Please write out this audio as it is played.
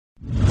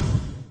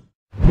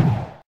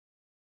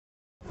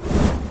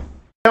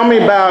Tell me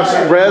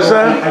about Reza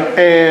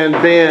and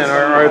Ben.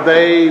 Are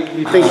they?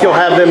 You think you'll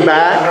have them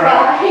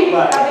back?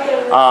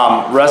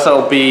 Reza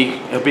he'll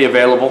be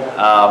available.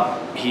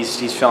 He's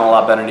feeling a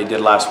lot better than he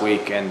did last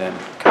week, and then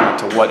kind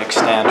of to what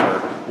extent or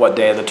what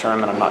day of the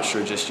tournament, I'm not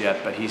sure just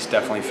yet. But he's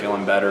definitely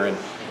feeling better, and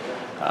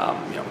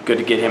good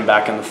to get him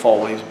back in the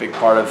fold. He's a big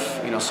part of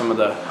some of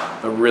the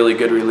really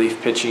good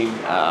relief pitching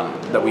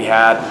that we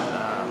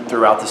had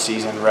throughout the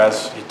season.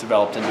 Rez, he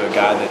developed into a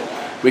guy that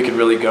we could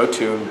really go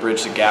to and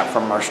bridge the gap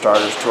from our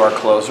starters to our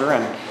closer,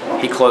 and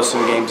he closed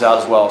some games out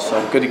as well.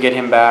 So good to get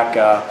him back.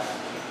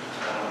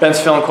 Ben's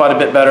feeling quite a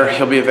bit better.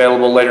 He'll be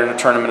available later in the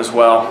tournament as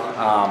well.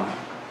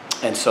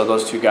 And so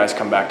those two guys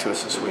come back to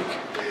us this week.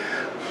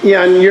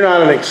 Yeah, and you're not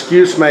an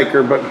excuse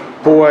maker, but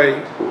boy,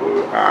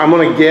 I'm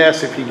going to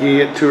guess if you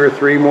get 2 or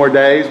 3 more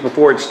days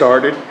before it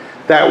started,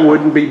 that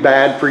wouldn't be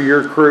bad for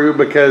your crew,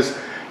 because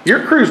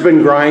your crew's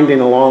been grinding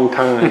a long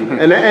time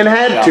and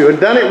had to and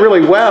done it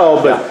really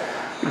well, but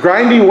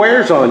grinding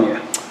wears on you.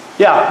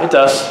 Yeah, it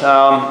does.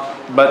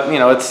 But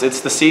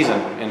it's the season,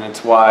 and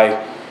it's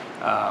why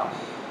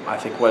I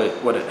think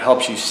what it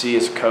helps you see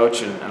as a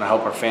coach, and I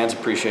hope our fans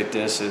appreciate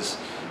this, is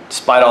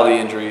despite all the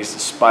injuries,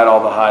 despite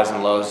all the highs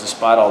and lows,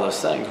 despite all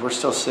those things, we're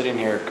still sitting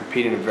here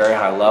competing at a very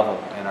high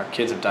level, and our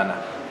kids have done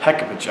a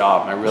heck of a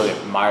job. And I really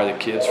admire the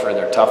kids for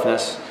their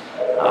toughness.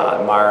 I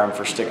admire them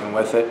for sticking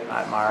with it.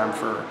 I admire them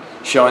for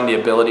showing the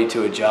ability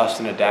to adjust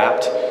and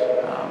adapt.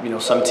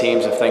 Some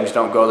teams, if things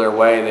don't go their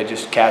way, they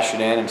just cash it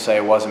in and say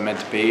it wasn't meant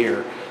to be,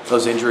 or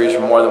those injuries are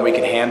more than we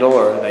can handle,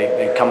 or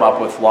they come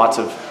up with lots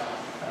of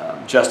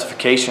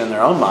justification in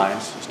their own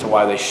minds as to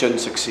why they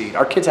shouldn't succeed.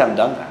 Our kids haven't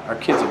done that. Our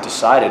kids have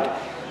decided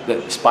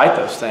that despite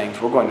those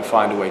things, we're going to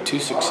find a way to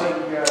succeed.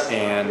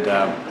 And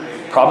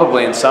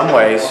probably in some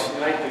ways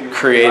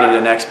created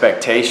an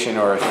expectation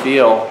or a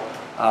feel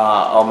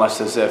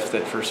almost as if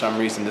that for some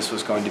reason this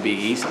was going to be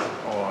easy,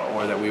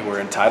 or that we were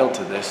entitled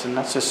to this, and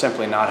that's just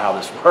simply not how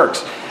this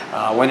works.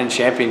 Winning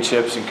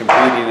championships and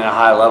competing in a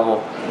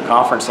high-level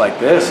conference like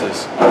this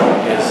is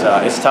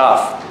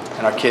tough,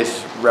 and our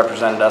kids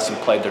represented us and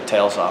played their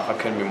tails off. I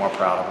couldn't be more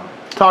proud of them.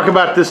 Talk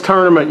about this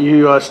tournament.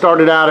 You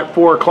started out at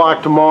 4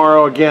 o'clock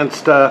tomorrow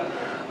against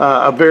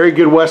a very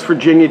good West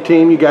Virginia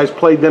team. You guys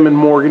played them in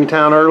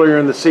Morgantown earlier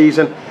in the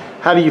season.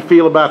 How do you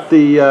feel about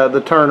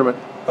the tournament?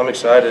 I'm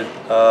excited.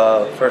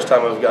 First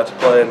time I've got to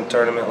play in a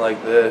tournament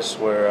like this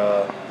where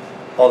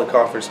all the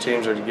conference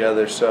teams are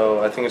together,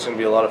 so I think it's going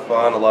to be a lot of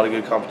fun. A lot of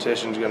good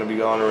competition is going to be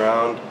going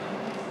around.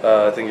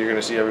 I think you're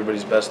going to see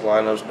everybody's best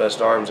lineups,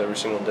 best arms every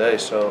single day.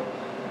 So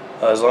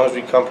as long as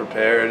we come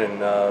prepared and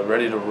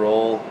ready to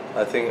roll,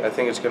 I think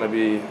it's going to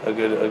be a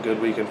good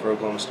weekend for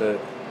Oklahoma State.